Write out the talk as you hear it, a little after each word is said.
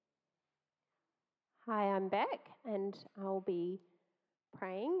Hi, I'm Beck, and I'll be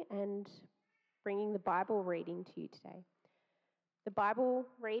praying and bringing the Bible reading to you today. The Bible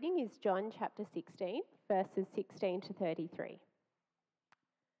reading is John chapter 16, verses 16 to 33.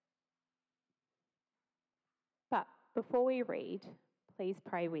 But before we read, please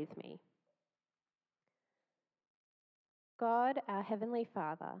pray with me. God, our Heavenly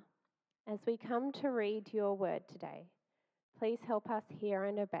Father, as we come to read your word today, please help us hear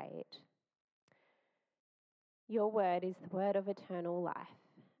and obey it. Your word is the word of eternal life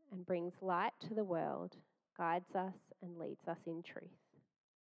and brings light to the world, guides us and leads us in truth.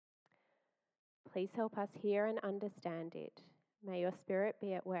 Please help us hear and understand it. May your Spirit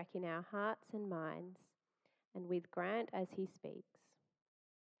be at work in our hearts and minds, and with Grant as he speaks.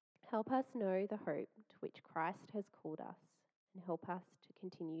 Help us know the hope to which Christ has called us, and help us to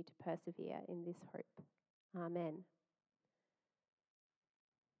continue to persevere in this hope. Amen.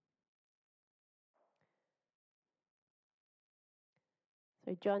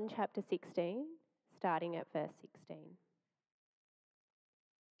 So John chapter 16, starting at verse 16.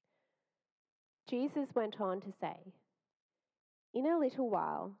 Jesus went on to say, "In a little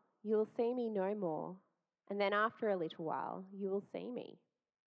while you will see me no more, and then after a little while you will see me."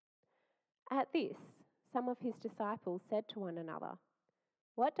 At this, some of his disciples said to one another,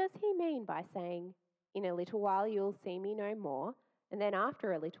 "What does he mean by saying, 'In a little while you will see me no more, and then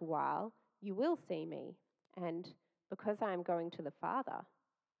after a little while you will see me,' and 'because I am going to the Father'?"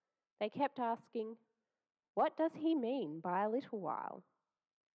 They kept asking, "What does he mean by a little while?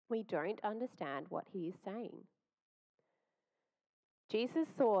 We don't understand what he is saying." Jesus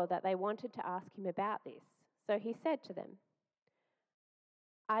saw that they wanted to ask him about this, so he said to them,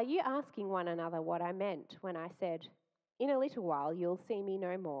 "Are you asking one another what I meant when I said, 'In a little while you'll see me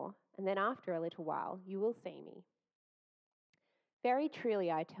no more, and then after a little while you will see me'? Very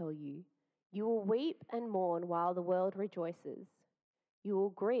truly I tell you, you will weep and mourn while the world rejoices. You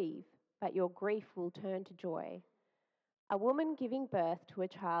will grieve, but your grief will turn to joy. A woman giving birth to a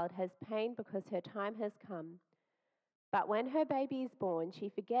child has pain because her time has come. But when her baby is born, she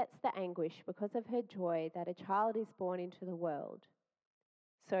forgets the anguish because of her joy that a child is born into the world.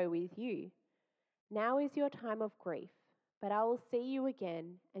 So with you, now is your time of grief, but I will see you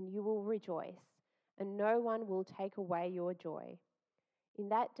again, and you will rejoice, and no one will take away your joy. In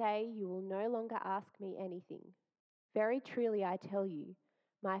that day you will no longer ask me anything. Very truly I tell you,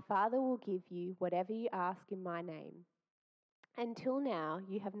 my Father will give you whatever you ask in my name. Until now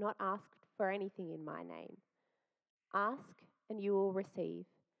you have not asked for anything in my name. Ask, and you will receive,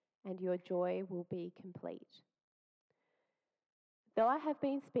 and your joy will be complete. Though I have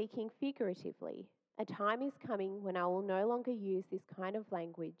been speaking figuratively, a time is coming when I will no longer use this kind of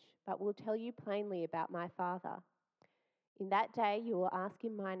language, but will tell you plainly about my Father. In that day you will ask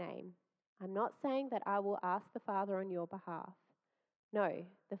in my name. I'm not saying that I will ask the Father on your behalf. No,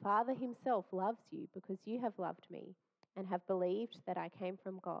 the Father himself loves you because you have loved me and have believed that I came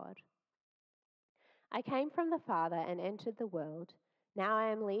from God. I came from the Father and entered the world. Now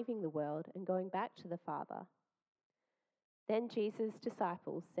I am leaving the world and going back to the Father." Then Jesus'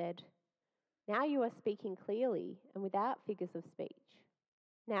 disciples said, "Now you are speaking clearly and without figures of speech.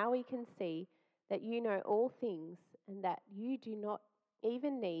 Now we can see that you know all things and that you do not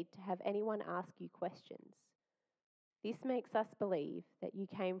even need to have anyone ask you questions. This makes us believe that you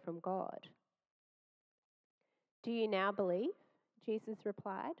came from God." "Do you now believe?" Jesus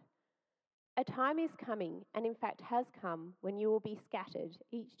replied. "A time is coming, and in fact has come, when you will be scattered,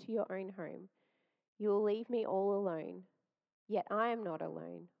 each to your own home. You will leave me all alone. Yet I am not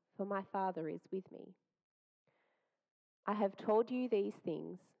alone, for my Father is with me. I have told you these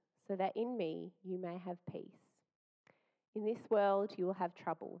things so that in me you may have peace. In this world you will have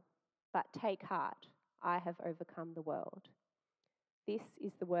trouble, but take heart, I have overcome the world." This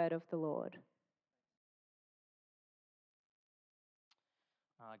is the word of the Lord.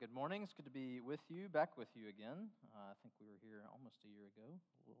 Good morning. It's good to be back with you again. I think we were here almost a year ago,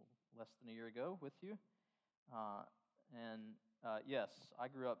 a little less than a year ago with you. Yes, I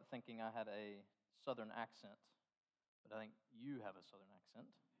grew up thinking I had a Southern accent, but I think you have a Southern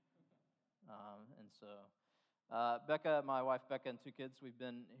accent. Becca, my wife Becca, and two kids, we've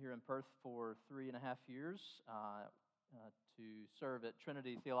been here in Perth for 3.5 years to serve at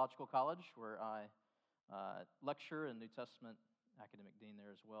Trinity Theological College, where I lecture and New Testament academic dean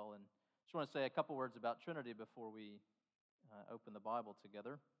there as well. And just want to say a couple words about Trinity before we open the Bible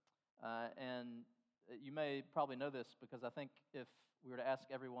together. And you may probably know this because I think if we were to ask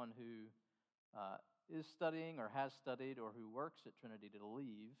everyone who is studying or has studied or who works at Trinity to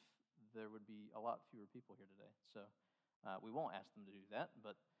leave, there would be a lot fewer people here today. So we won't ask them to do that,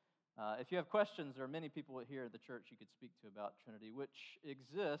 but If you have questions, there are many people here at the church you could speak to about Trinity, which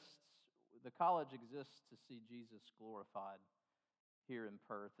exists, the college exists to see Jesus glorified here in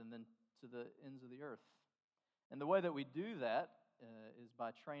Perth and then to the ends of the earth. And the way that we do that is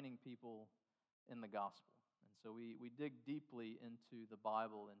by training people in the gospel. And so we dig deeply into the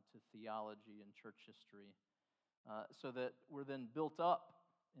Bible, into theology and church history, so that we're then built up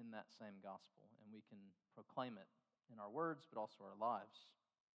in that same gospel and we can proclaim it in our words, but also our lives.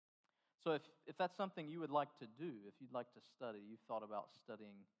 So if that's something you would like to do, if you'd like to study, you've thought about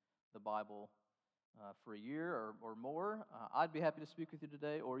studying the Bible for a year or more, I'd be happy to speak with you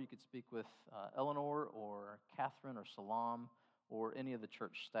today, or you could speak with Eleanor or Catherine or Salam or any of the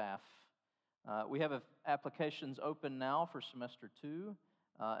church staff. We have applications open now for semester 2,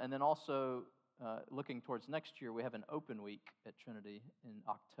 and then also looking towards next year, we have an open week at Trinity in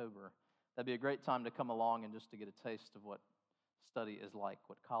October. That'd be a great time to come along and just to get a taste of what study is like,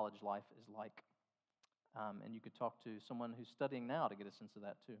 what college life is like. And you could talk to someone who's studying now to get a sense of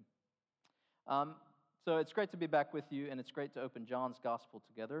that too. So it's great to be back with you, and it's great to open John's Gospel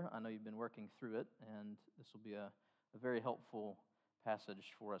together. I know you've been working through it, and this will be a very helpful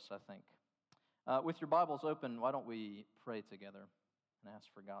passage for us, I think. With your Bibles open, why don't we pray together and ask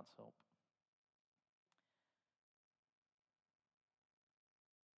for God's help?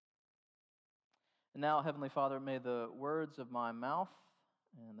 And now, Heavenly Father, may the words of my mouth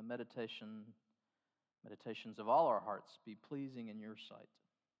and the meditations of all our hearts be pleasing in your sight.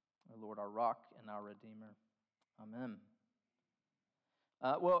 O Lord, our rock and our Redeemer. Amen.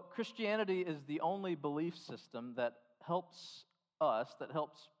 Well, Christianity is the only belief system that helps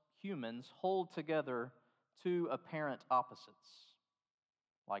humans hold together two apparent opposites,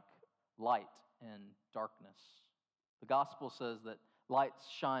 like light and darkness. The gospel says that light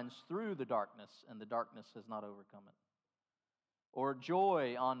shines through the darkness, and the darkness has not overcome it. Or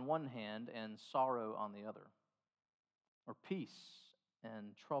joy on one hand and sorrow on the other. Or peace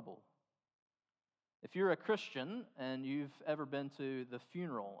and trouble. If you're a Christian and you've ever been to the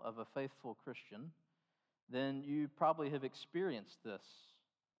funeral of a faithful Christian, then you probably have experienced this.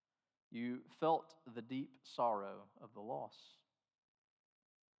 You felt the deep sorrow of the loss.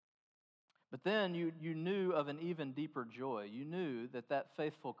 But then you knew of an even deeper joy. You knew that that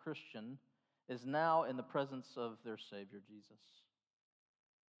faithful Christian is now in the presence of their Savior, Jesus.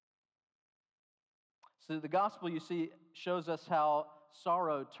 So the gospel, you see, shows us how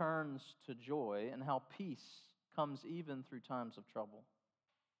sorrow turns to joy and how peace comes even through times of trouble.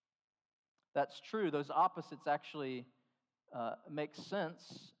 That's true. Those opposites actually make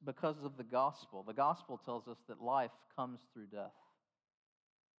sense because of the gospel. The gospel tells us that life comes through death.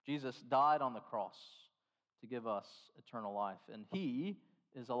 Jesus died on the cross to give us eternal life, and He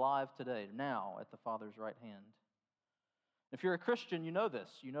is alive today, now, at the Father's right hand. If you're a Christian, you know this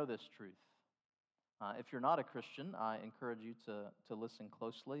truth. If you're not a Christian, I encourage you to listen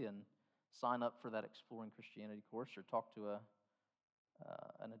closely and sign up for that Exploring Christianity course, or talk to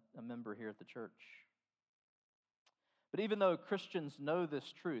a member here at the church. But even though Christians know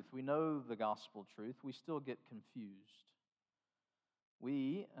this truth, we know the gospel truth, we still get confused.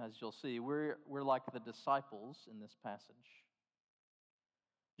 We, as you'll see, we're like the disciples in this passage.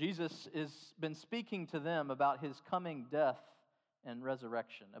 Jesus has been speaking to them about His coming death and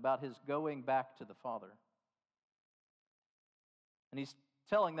resurrection, about His going back to the Father. And He's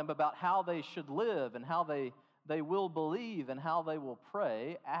telling them about how they should live and how they will believe and how they will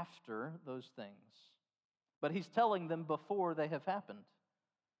pray after those things. But He's telling them before they have happened.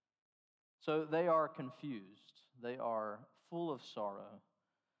 So they are confused. They are full of sorrow.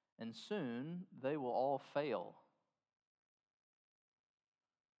 And soon they will all fail.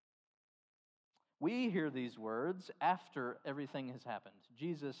 We hear these words after everything has happened.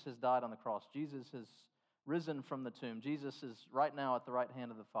 Jesus has died on the cross. Jesus has risen from the tomb. Jesus is right now at the right hand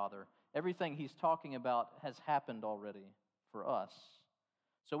of the Father. Everything He's talking about has happened already for us.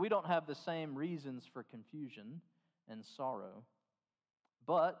 So we don't have the same reasons for confusion and sorrow.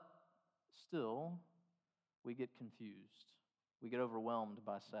 But still, we get confused. We get overwhelmed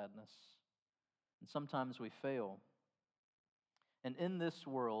by sadness. And sometimes we fail. And in this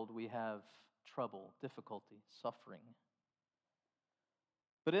world, we have trouble, difficulty, suffering.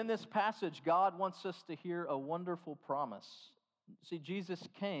 But in this passage, God wants us to hear a wonderful promise. See, Jesus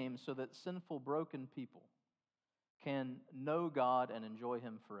came so that sinful, broken people can know God and enjoy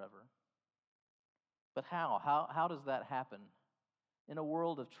Him forever. But how? How does that happen? In a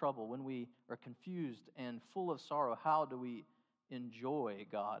world of trouble, when we are confused and full of sorrow, how do we enjoy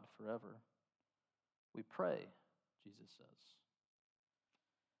God forever? We pray, Jesus says.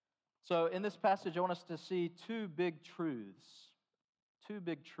 So in this passage, I want us to see two big truths two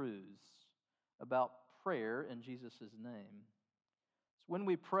big truths about prayer in Jesus' name. So when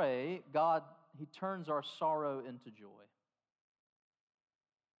we pray, God, He turns our sorrow into joy.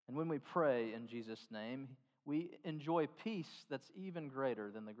 And when we pray in Jesus' name, we enjoy peace that's even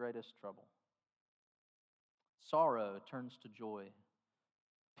greater than the greatest trouble. Sorrow turns to joy.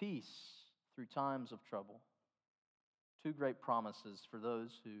 Peace through times of trouble. Two great promises for those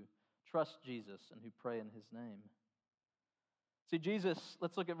who trust Jesus and who pray in His name. See, Jesus,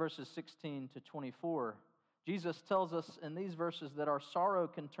 let's look at verses 16 to 24. Jesus tells us in these verses that our sorrow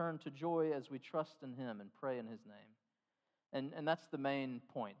can turn to joy as we trust in Him and pray in His name. And that's the main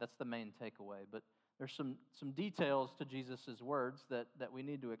point. That's the main takeaway. But there's some details to Jesus' words that we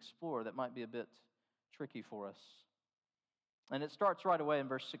need to explore that might be a bit tricky for us. And it starts right away in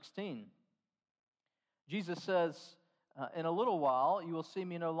verse 16. Jesus says, in a little while you will see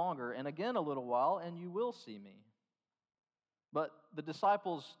me no longer, and again a little while, and you will see me. But the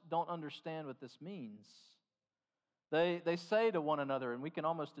disciples don't understand what this means. They say to one another, and we can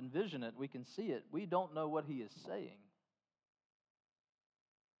almost envision it, we can see it, we don't know what He is saying.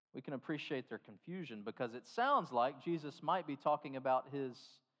 We can appreciate their confusion because it sounds like Jesus might be talking about His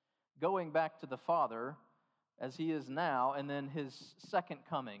going back to the Father as He is now, and then His second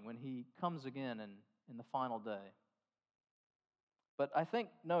coming when He comes again in the final day. But I think,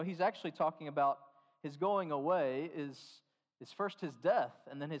 no, He's actually talking about His going away is first His death,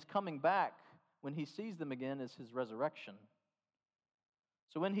 and then His coming back when He sees them again is His resurrection.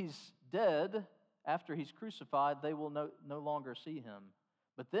 So when He's dead, after He's crucified, they will no longer see Him.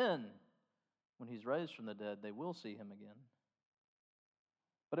 But then, when He's raised from the dead, they will see Him again.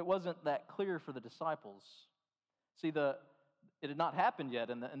 But it wasn't that clear for the disciples. See, it had not happened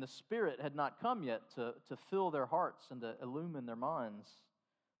yet, and the Spirit had not come yet to fill their hearts and to illumine their minds.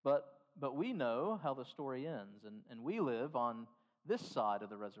 But we know how the story ends, and we live on this side of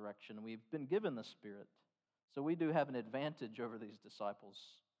the resurrection. We've been given the Spirit, so we do have an advantage over these disciples.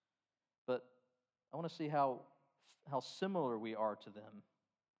 But I want to see how similar we are to them.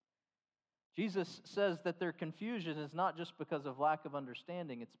 Jesus says that their confusion is not just because of lack of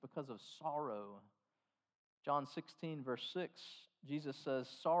understanding, it's because of sorrow. John 16, verse 6, Jesus says,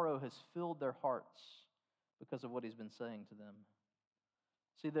 sorrow has filled their hearts because of what He's been saying to them.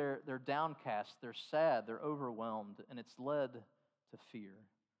 See, they're downcast, they're sad, they're overwhelmed, and it's led to fear.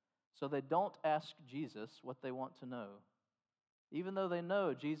 So they don't ask Jesus what they want to know. Even though they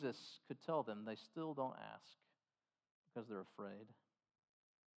know Jesus could tell them, they still don't ask because they're afraid.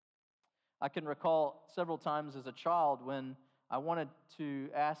 I can recall several times as a child when I wanted to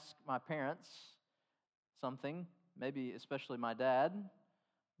ask my parents something, maybe especially my dad,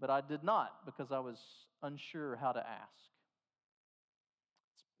 but I did not because I was unsure how to ask.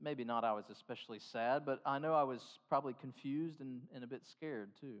 Maybe not I was especially sad, but I know I was probably confused and a bit scared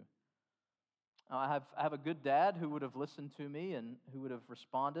too. I have a good dad who would have listened to me and who would have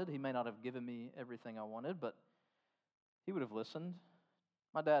responded. He may not have given me everything I wanted, but he would have listened.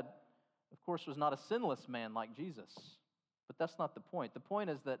 My dad, of course, was not a sinless man like Jesus, but that's not the point. The point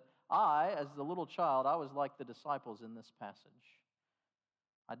is that I, as the little child, I was like the disciples in this passage.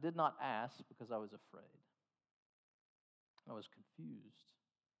 I did not ask because I was afraid. I was confused.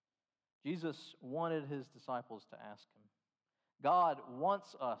 Jesus wanted His disciples to ask Him. God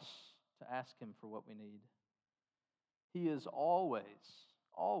wants us to ask Him for what we need. He is always,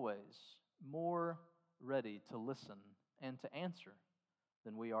 always more ready to listen and to answer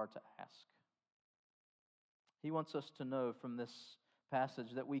than we are to ask. He wants us to know from this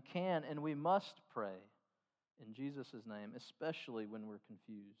passage that we can and we must pray in Jesus' name, especially when we're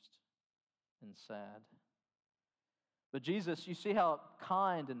confused and sad. But Jesus, you see how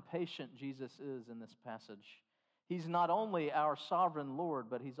kind and patient Jesus is in this passage. He's not only our sovereign Lord,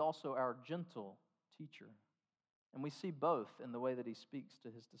 but He's also our gentle teacher. And we see both in the way that He speaks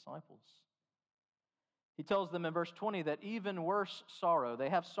to His disciples. He tells them in verse 20 that even worse sorrow, they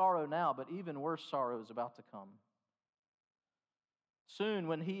have sorrow now, but even worse sorrow is about to come. Soon,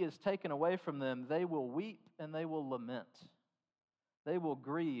 when He is taken away from them, they will weep and they will lament. They will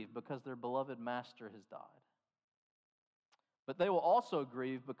grieve because their beloved Master has died. But they will also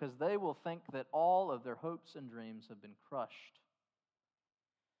grieve because they will think that all of their hopes and dreams have been crushed.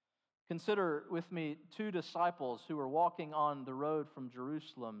 Consider with me two disciples who were walking on the road from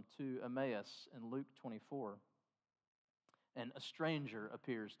Jerusalem to Emmaus in Luke 24. And a stranger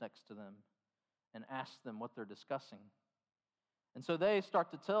appears next to them and asks them what they're discussing. And so they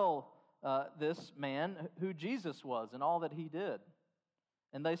start to tell this man who Jesus was and all that He did.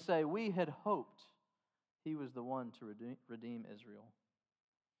 And they say, we had hoped He was the one to redeem Israel.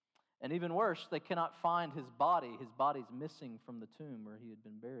 And even worse, they cannot find his body. His body's missing from the tomb where he had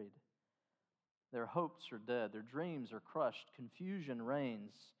been buried. Their hopes are dead. Their dreams are crushed. Confusion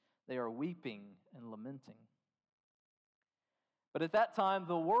reigns. They are weeping and lamenting. But at that time,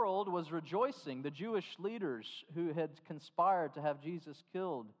 the world was rejoicing. The Jewish leaders who had conspired to have Jesus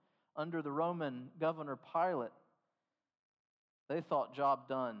killed under the Roman governor Pilate, they thought, job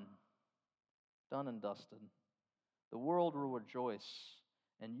done. Done and dusted. The world will rejoice,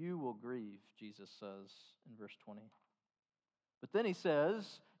 and you will grieve, Jesus says in verse 20. But then he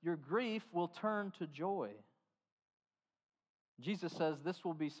says, your grief will turn to joy. Jesus says this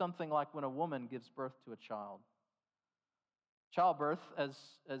will be something like when a woman gives birth to a child. Childbirth, as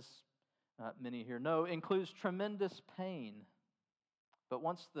many here know, includes tremendous pain. But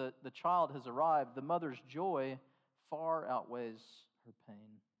once the child has arrived, the mother's joy far outweighs her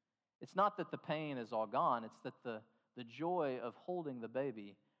pain. It's not that the pain is all gone, it's that the joy of holding the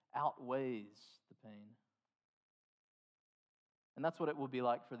baby outweighs the pain. And that's what it will be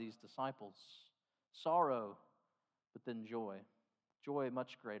like for these disciples. Sorrow, but then joy. Joy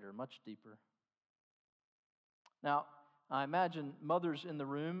much greater, much deeper. Now, I imagine mothers in the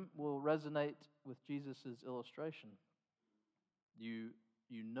room will resonate with Jesus' illustration. You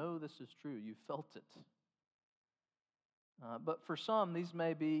know this is true. You felt it. But for some,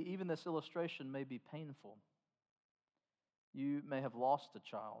 even this illustration may be painful. You may have lost a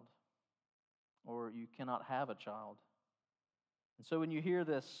child, or you cannot have a child. And so when you hear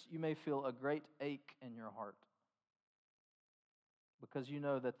this, you may feel a great ache in your heart because you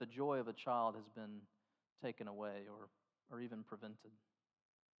know that the joy of a child has been taken away or even prevented.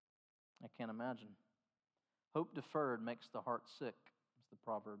 I can't imagine. Hope deferred makes the heart sick, as the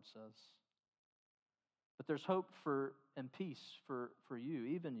proverb says. But there's hope and peace for you,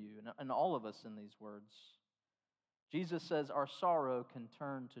 even you, and all of us in these words. Jesus says our sorrow can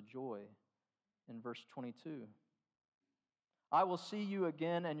turn to joy in verse 22. I will see you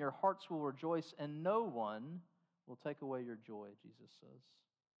again, and your hearts will rejoice, and no one will take away your joy, Jesus says.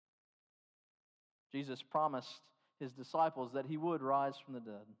 Jesus promised his disciples that he would rise from the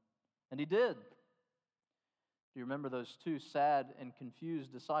dead, and he did. Do you remember those two sad and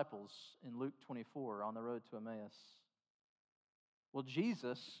confused disciples in Luke 24 on the road to Emmaus? Well,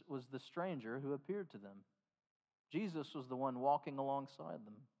 Jesus was the stranger who appeared to them. Jesus was the one walking alongside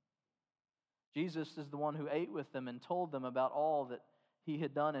them. Jesus is the one who ate with them and told them about all that he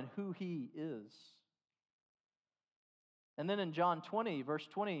had done and who he is. And then in John 20, verse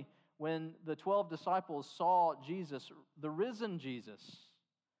 20, when the 12 disciples saw Jesus, the risen Jesus,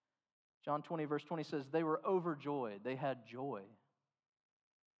 John 20, verse 20 says, they were overjoyed. They had joy.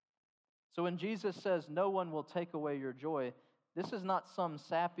 So when Jesus says, no one will take away your joy, this is not some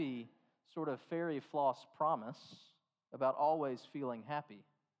sappy sort of fairy floss promise about always feeling happy.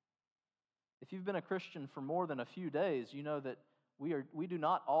 If you've been a Christian for more than a few days, you know that we do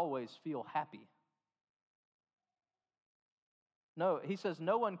not always feel happy. No, he says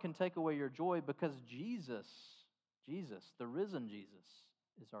no one can take away your joy because Jesus, the risen Jesus,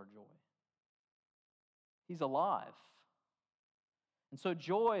 is our joy. He's alive. And so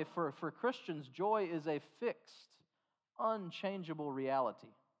joy, for Christians, joy is a fixed, unchangeable reality.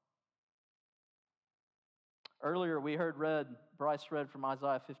 Earlier we heard Bryce read from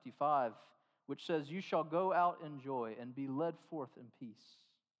Isaiah 55, which says, you shall go out in joy and be led forth in peace.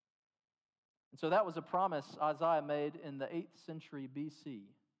 And so that was a promise Isaiah made in the 8th century BC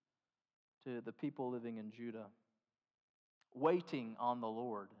to the people living in Judah, waiting on the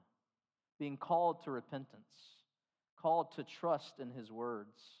Lord, being called to repentance, called to trust in his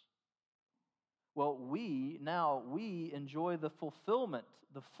words. Well, we enjoy the fulfillment,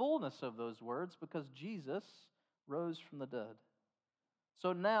 the fullness of those words because Jesus rose from the dead.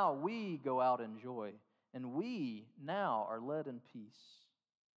 So now we go out in joy, and we now are led in peace.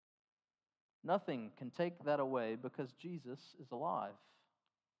 Nothing can take that away because Jesus is alive.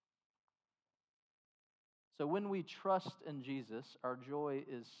 So when we trust in Jesus, our joy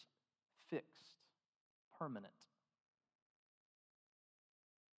is fixed, permanent.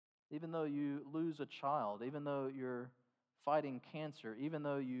 Even though you lose a child, even though you're fighting cancer, even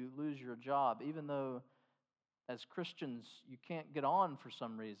though you lose your job, even though as Christians you can't get on for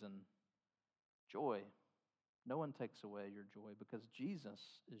some reason, joy. No one takes away your joy because Jesus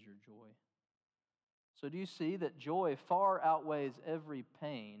is your joy. So do you see that joy far outweighs every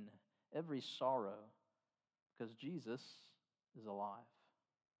pain, every sorrow, because Jesus is alive?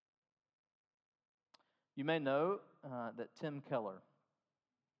 You may know that Tim Keller,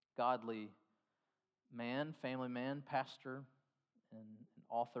 godly man, family man, pastor, and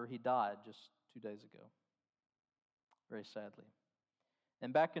author, he died just 2 days ago, very sadly.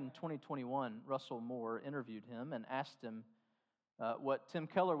 And back in 2021, Russell Moore interviewed him and asked him what Tim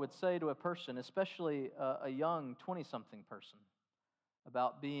Keller would say to a person, especially a young 20-something person,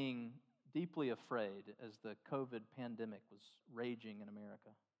 about being deeply afraid as the COVID pandemic was raging in America,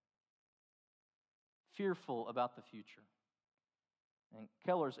 fearful about the future. And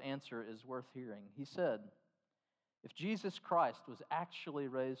Keller's answer is worth hearing. He said, if Jesus Christ was actually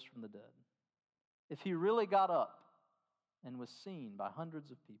raised from the dead, if he really got up and was seen by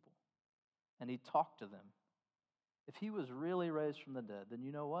hundreds of people, and he talked to them, if he was really raised from the dead, then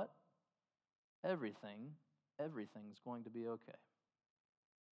you know what? Everything's going to be okay.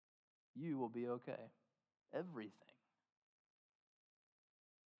 You will be okay. Everything.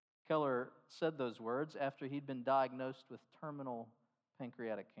 Keller said those words after he'd been diagnosed with terminal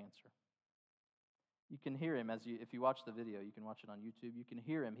pancreatic cancer. You can hear him if you watch the video, you can watch it on YouTube, you can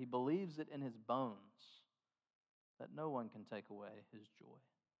hear him. He believes it in his bones that no one can take away his joy.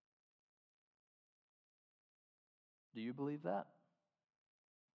 Do you believe that?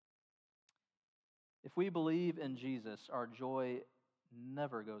 If we believe in Jesus, our joy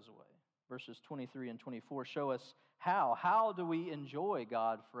never goes away. Verses 23 and 24 show us how. How do we enjoy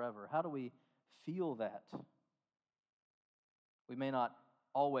God forever? How do we feel that? We may not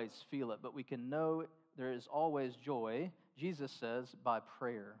always feel it, but we can know there is always joy, Jesus says, by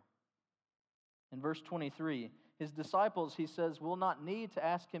prayer. In verse 23, his disciples, he says, will not need to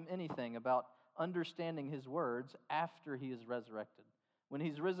ask him anything about understanding his words after he is resurrected. When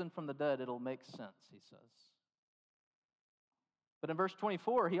he's risen from the dead, it'll make sense, he says. But in verse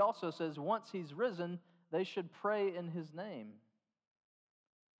 24, he also says, once he's risen, they should pray in his name.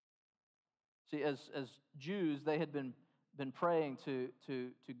 See, as Jews, they had been praying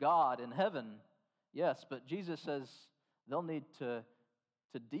to God in heaven, yes, but Jesus says they'll need to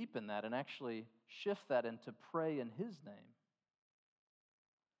deepen that and actually shift that into pray in his name.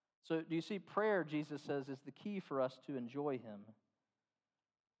 So do you see, prayer, Jesus says, is the key for us to enjoy him,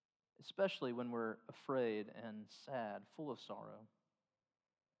 especially when we're afraid and sad, full of sorrow.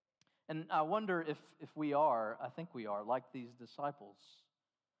 And I wonder if we are, I think we are, like these disciples.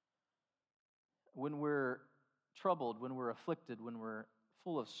 When we're troubled, when we're afflicted, when we're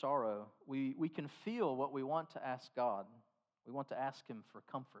full of sorrow, we can feel what we want to ask God. We want to ask him for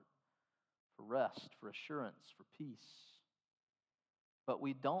comfort, for rest, for assurance, for peace. But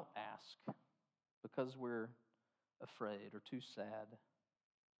we don't ask because we're afraid or too sad.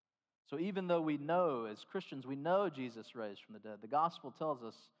 So even though we know, as Christians, we know Jesus raised from the dead, the gospel tells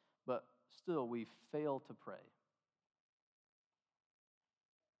us, but still we fail to pray.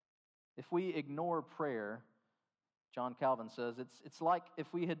 If we ignore prayer, John Calvin says, it's like if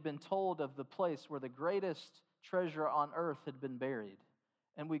we had been told of the place where the greatest treasure on earth had been buried,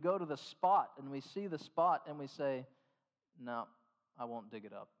 and we go to the spot and we see the spot and we say, no, I won't dig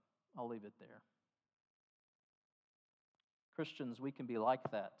it up. I'll leave it there. Christians, we can be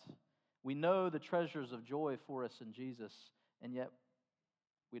like that. We know the treasures of joy for us in Jesus, and yet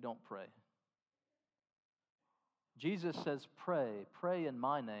we don't pray. Jesus says, pray in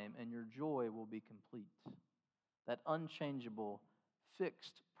my name, and your joy will be complete. That unchangeable,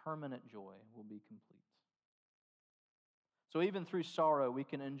 fixed, permanent joy will be complete. So even through sorrow, we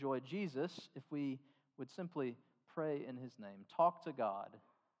can enjoy Jesus if we would simply pray in his name. Talk to God,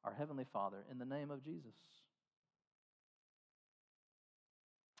 our Heavenly Father, in the name of Jesus.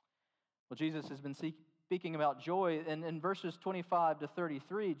 Well, Jesus has been speaking about joy, and in verses 25 to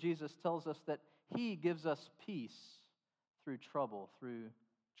 33, Jesus tells us that he gives us peace through trouble, through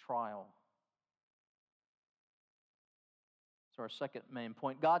trial. So our second main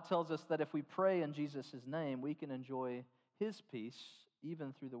point, God tells us that if we pray in Jesus' name, we can enjoy his peace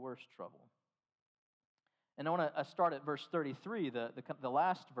even through the worst trouble. And I want to start at verse 33, the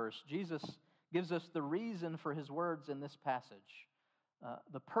last verse. Jesus gives us the reason for his words in this passage,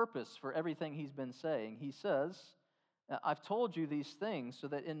 the purpose for everything he's been saying. He says, I've told you these things so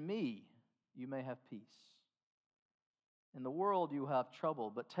that in me you may have peace. In the world you have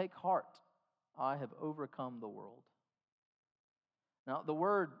trouble, but take heart, I have overcome the world. Now, the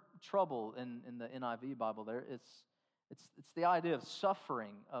word trouble in the NIV Bible there, it's the idea of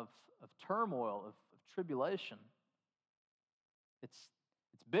suffering, of turmoil, of tribulation. It's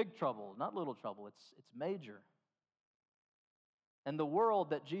big trouble, not little trouble. It's major. And the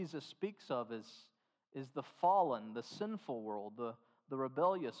world that Jesus speaks of is the fallen, the sinful world, the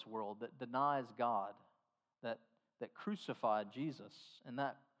rebellious world that denies God, that crucified Jesus, and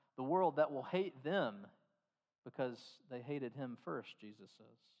that the world that will hate them because they hated him first, Jesus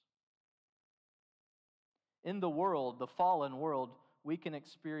says. In the world, the fallen world, we can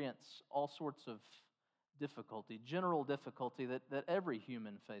experience all sorts of difficulty, general difficulty that every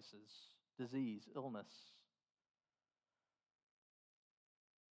human faces: disease, illness,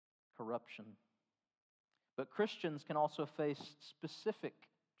 corruption. But Christians can also face specific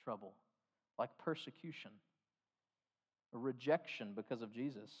trouble, like persecution, or rejection because of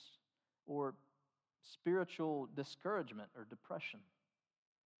Jesus, or spiritual discouragement or depression,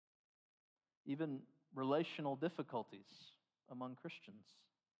 even relational difficulties among Christians,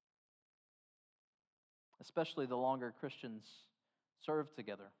 especially the longer Christians serve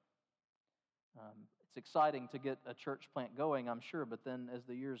together. It's exciting to get a church plant going, I'm sure, but then as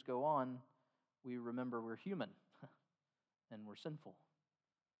the years go on, we remember we're human and we're sinful.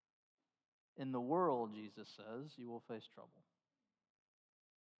 In the world, Jesus says, you will face trouble.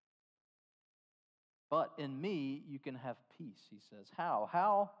 But in me, you can have peace, he says. How?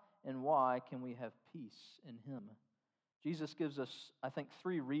 How and why can we have peace in him? Jesus gives us, I think,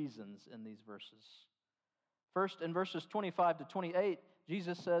 3 reasons in these verses. First, in verses 25 to 28,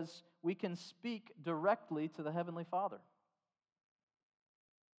 Jesus says we can speak directly to the Heavenly Father.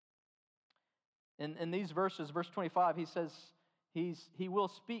 In these verses, verse 25, he says he will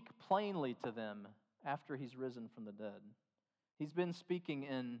speak plainly to them after he's risen from the dead. He's been speaking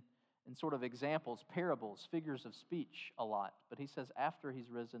in sort of examples, parables, figures of speech a lot. But he says after he's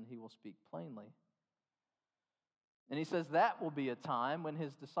risen, he will speak plainly. And he says that will be a time when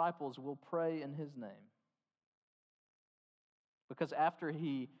his disciples will pray in his name. Because after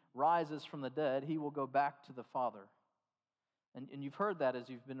he rises from the dead, he will go back to the Father. And you've heard that as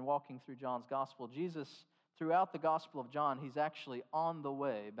you've been walking through John's Gospel. Jesus, throughout the Gospel of John, he's actually on the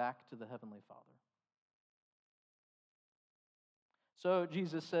way back to the Heavenly Father. So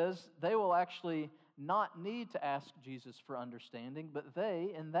Jesus says they will actually not need to ask Jesus for understanding, but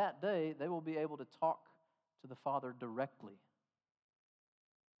in that day, they will be able to talk to the Father directly.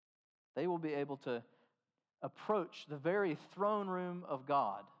 They will be able to approach the very throne room of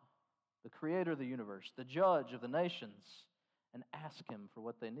God, the creator of the universe, the judge of the nations, and ask him for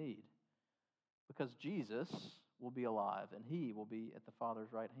what they need. Because Jesus will be alive, and he will be at the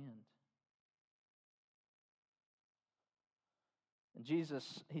Father's right hand. And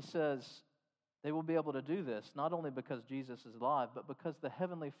Jesus, he says, they will be able to do this not only because Jesus is alive, but because the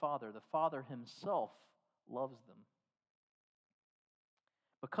Heavenly Father, the Father himself, loves them.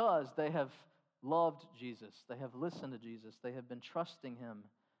 Because they have loved Jesus, they have listened to Jesus, they have been trusting him,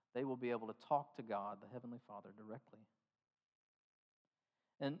 they will be able to talk to God, the Heavenly Father, directly.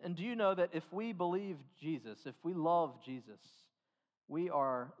 And do you know that if we believe Jesus, if we love Jesus, we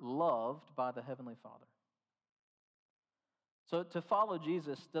are loved by the Heavenly Father? So to follow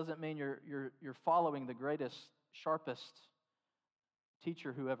Jesus doesn't mean you're following the greatest, sharpest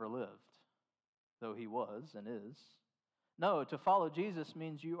teacher who ever lived, though he was and is. No, to follow Jesus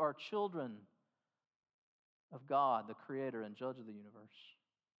means you are children of God, the creator and judge of the universe.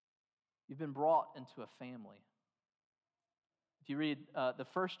 You've been brought into a family. If you read the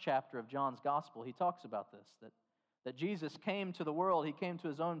first chapter of John's Gospel, he talks about this, that Jesus came to the world, he came to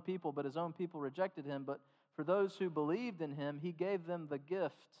his own people, but his own people rejected him. But for those who believed in him, he gave them the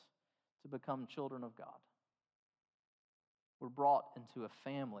gift to become children of God. We're brought into a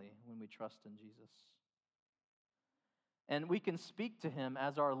family when we trust in Jesus. And we can speak to him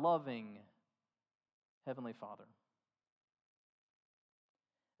as our loving Heavenly Father.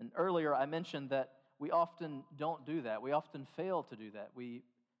 And earlier I mentioned that we often don't do that. We often fail to do that. We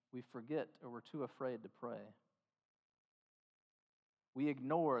forget or we're too afraid to pray. We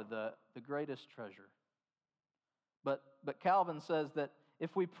ignore the greatest treasure. But Calvin says that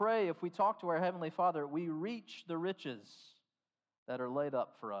if we pray, if we talk to our Heavenly Father, we reach the riches that are laid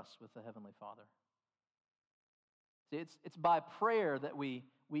up for us with the Heavenly Father. See, it's by prayer that we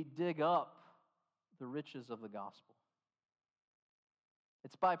dig up the riches of the gospel.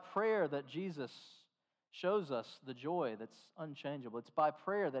 It's by prayer that Jesus shows us the joy that's unchangeable. It's by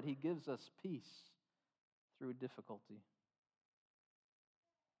prayer that he gives us peace through difficulty.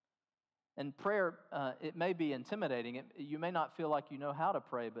 And prayer, it may be intimidating. You may not feel like you know how to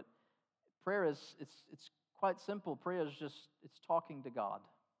pray, but prayer it's quite simple. Prayer is it's talking to God.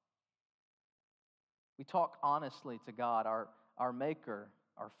 We talk honestly to God, our Maker,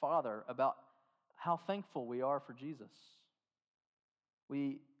 our Father, about how thankful we are for Jesus.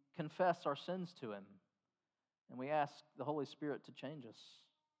 We confess our sins to him, and we ask the Holy Spirit to change us.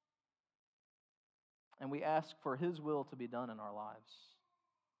 And we ask for his will to be done in our lives.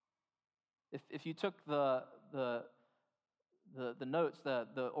 If you took the notes,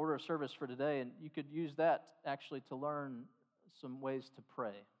 the order of service for today, and you could use that actually to learn some ways to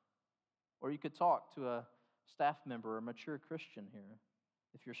pray. Or you could talk to a staff member or a mature Christian here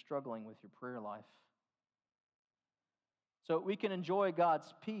if you're struggling with your prayer life. So we can enjoy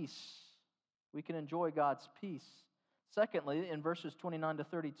God's peace. We can enjoy God's peace. Secondly, in verses 29 to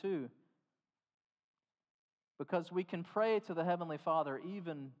 32, because we can pray to the Heavenly Father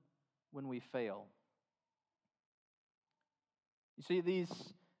even when we fail. You see,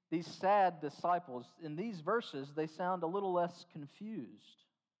 these sad disciples, in these verses, they sound a little less confused.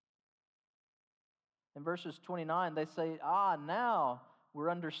 In verses 29, they say, now we're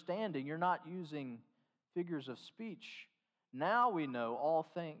understanding. You're not using figures of speech. Now we know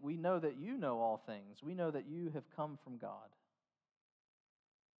all things. We know that you know all things. We know that you have come from God.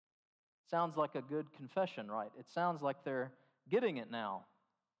 Sounds like a good confession, right? It sounds like they're getting it now.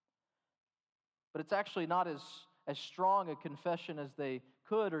 But it's actually not as strong a confession as they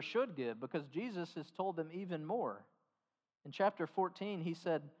could or should give, because Jesus has told them even more. In chapter 14, he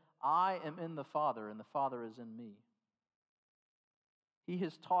said, I am in the Father, and the Father is in me. He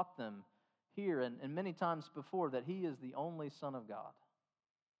has taught them here and many times before that he is the only Son of God.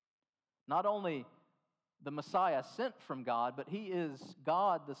 Not only the Messiah sent from God, but he is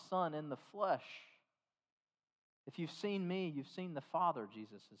God the Son in the flesh. If you've seen me, you've seen the Father,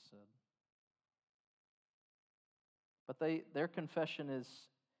 Jesus has said. But their confession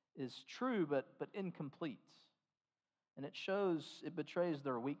is true, but incomplete. And it betrays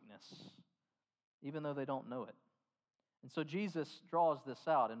their weakness, even though they don't know it. And so Jesus draws this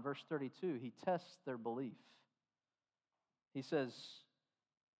out. In verse 32, he tests their belief. He says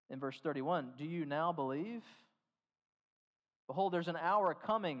in verse 31, do you now believe? Behold, there's an hour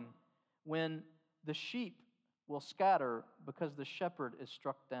coming when the sheep will scatter because the shepherd is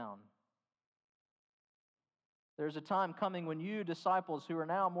struck down. There's a time coming when you, disciples who are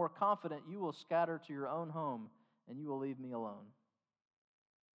now more confident, you will scatter to your own home and you will leave me alone.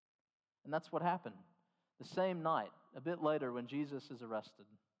 And that's what happened. The same night, a bit later, when Jesus is arrested,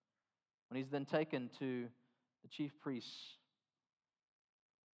 when he's then taken to the chief priests,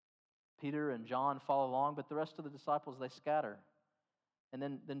 Peter and John follow along, but the rest of the disciples, they scatter. And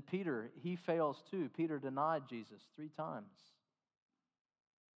then Peter, he fails too. Peter denied Jesus 3 times.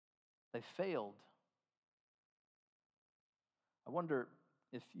 They failed. I wonder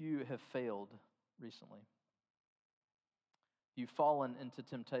if you have failed recently. You've fallen into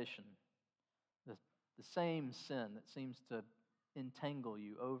temptation, the same sin that seems to entangle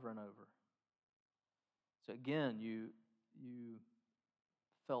you over and over. So again, you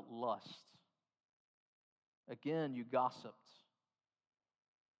felt lust. Again, you gossiped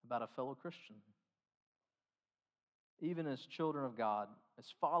about a fellow Christian. Even as children of God, as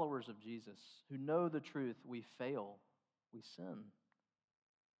followers of Jesus, who know the truth, we fail, we sin.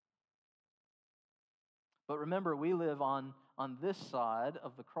 But remember, we live on this side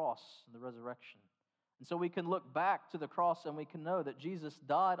of the cross and the resurrection. And so we can look back to the cross and we can know that Jesus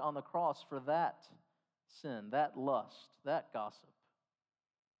died on the cross for that sin, that lust, that gossip.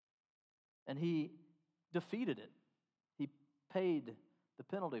 And he defeated it. He paid the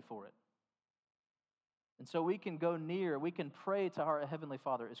penalty for it. And so we can go near, we can pray to our Heavenly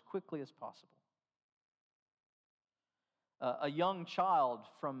Father as quickly as possible. A young child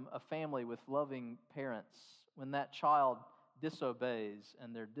from a family with loving parents, when that child disobeys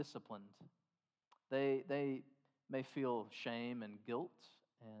and they're disciplined, they may feel shame and guilt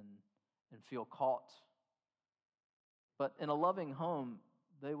and feel caught. But in a loving home,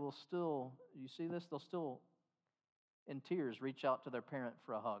 they will still, you see this? They'll still, in tears, reach out to their parent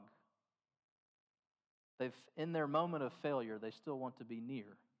for a hug. In their moment of failure, they still want to be near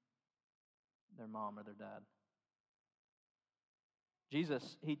their mom or their dad.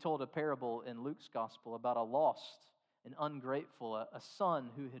 Jesus, he told a parable in Luke's gospel about a lost and ungrateful, a son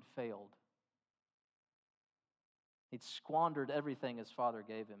who had failed. He'd squandered everything his father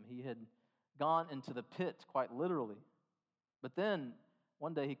gave him. He had gone into the pit, quite literally. But then,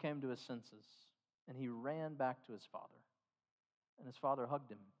 one day he came to his senses, and he ran back to his father. And his father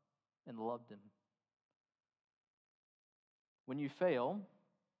hugged him and loved him. When we fail,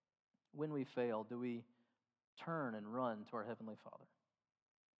 do we turn and run to our Heavenly Father?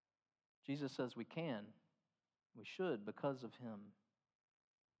 Jesus says we can, we should, because of him.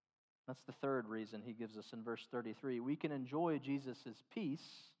 That's the third reason he gives us in verse 33. We can enjoy Jesus' peace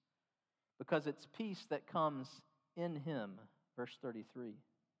because it's peace that comes in him. Verse 33.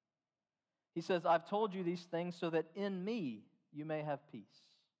 He says, I've told you these things so that in me you may have peace.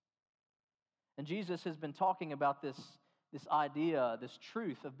 And Jesus has been talking about this idea, this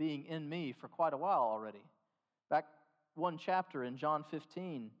truth of being in me for quite a while already. Back one chapter in John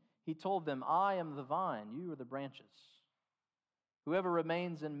 15, he told them, I am the vine, you are the branches. Whoever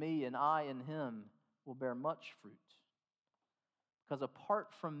remains in me and I in him will bear much fruit. Because apart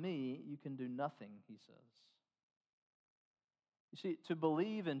from me, you can do nothing, he says. You see, to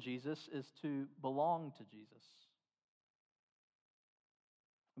believe in Jesus is to belong to Jesus.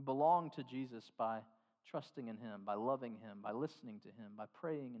 We belong to Jesus by trusting in Him, by loving Him, by listening to Him, by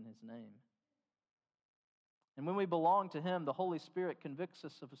praying in His name. And when we belong to Him, the Holy Spirit convicts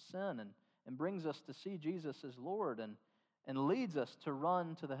us of sin and brings us to see Jesus as Lord and leads us to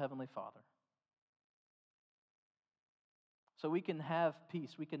run to the Heavenly Father. So we can have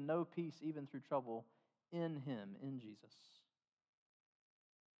peace. We can know peace even through trouble in Him, in Jesus.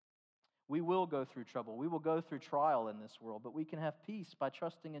 We will go through trouble. We will go through trial in this world, but we can have peace by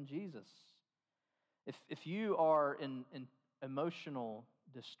trusting in Jesus. If you are in emotional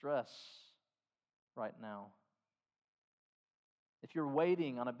distress right now, if you're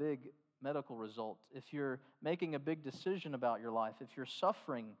waiting on a big medical result, if you're making a big decision about your life, if you're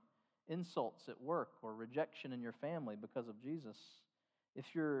suffering insults at work or rejection in your family because of Jesus, if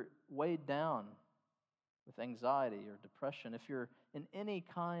you're weighed down with anxiety or depression, if you're in any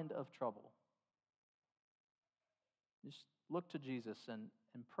kind of trouble, just look to Jesus and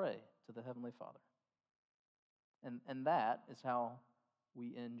pray to the Heavenly Father. And that is how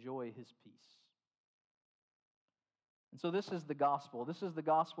we enjoy His peace. And so this is the gospel. This is the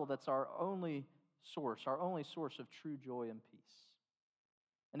gospel that's our only source of true joy and peace.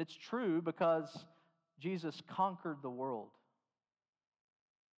 And it's true because Jesus conquered the world.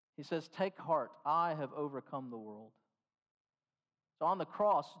 He says, "Take heart, I have overcome the world." So on the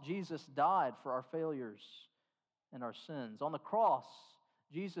cross, Jesus died for our failures and our sins. On the cross,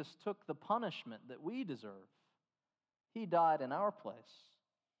 Jesus took the punishment that we deserve. He died in our place.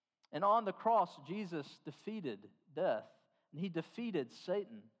 And on the cross, Jesus defeated death, and He defeated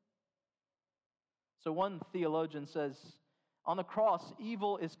Satan. So one theologian says, on the cross,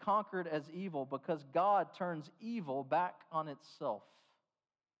 evil is conquered as evil because God turns evil back on itself.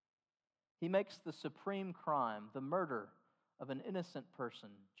 He makes the supreme crime, the murder of an innocent person,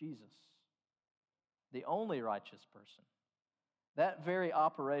 Jesus, the only righteous person. That very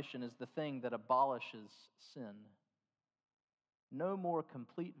operation is the thing that abolishes sin. No more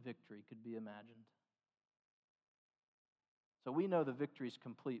complete victory could be imagined. So we know the victory is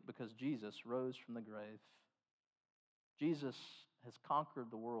complete because Jesus rose from the grave. Jesus has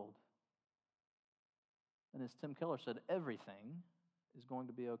conquered the world. And as Tim Keller said, everything is going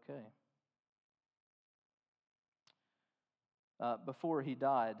to be okay. Before he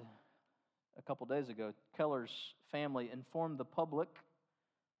died a couple days ago, Keller's family informed the public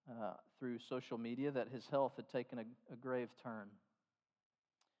through social media that his health had taken a grave turn,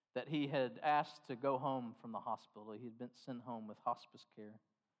 that he had asked to go home from the hospital. He had been sent home with hospice care.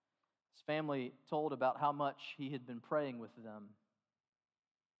 His family told about how much he had been praying with them,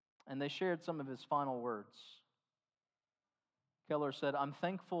 and they shared some of his final words. Keller said, "I'm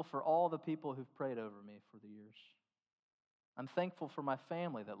thankful for all the people who've prayed over me for the years. I'm thankful for my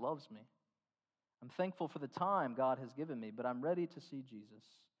family that loves me. I'm thankful for the time God has given me, but I'm ready to see Jesus.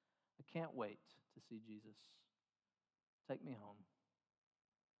 I can't wait to see Jesus. Take me home."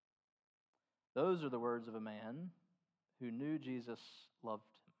 Those are the words of a man who knew Jesus loved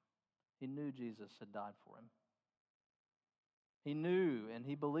him. He knew Jesus had died for him. He knew and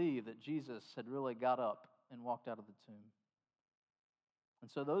he believed that Jesus had really got up and walked out of the tomb. And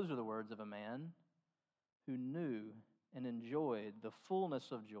so those are the words of a man who knew and enjoyed the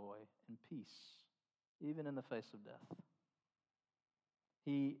fullness of joy and peace, even in the face of death.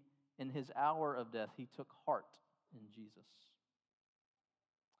 In his hour of death, he took heart in Jesus.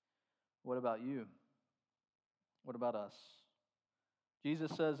 What about you? What about us?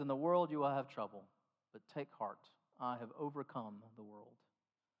 Jesus says, "In the world you will have trouble, but take heart. I have overcome the world."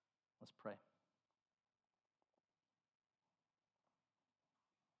 Let's pray.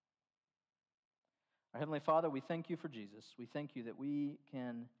 Our Heavenly Father, we thank you for Jesus. We thank you that we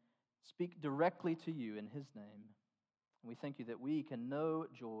can speak directly to you in His name. And we thank you that we can know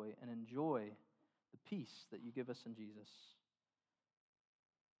joy and enjoy the peace that you give us in Jesus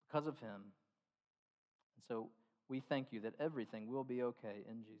because of Him. And so we thank you that everything will be okay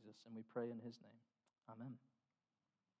in Jesus, and we pray in His name. Amen.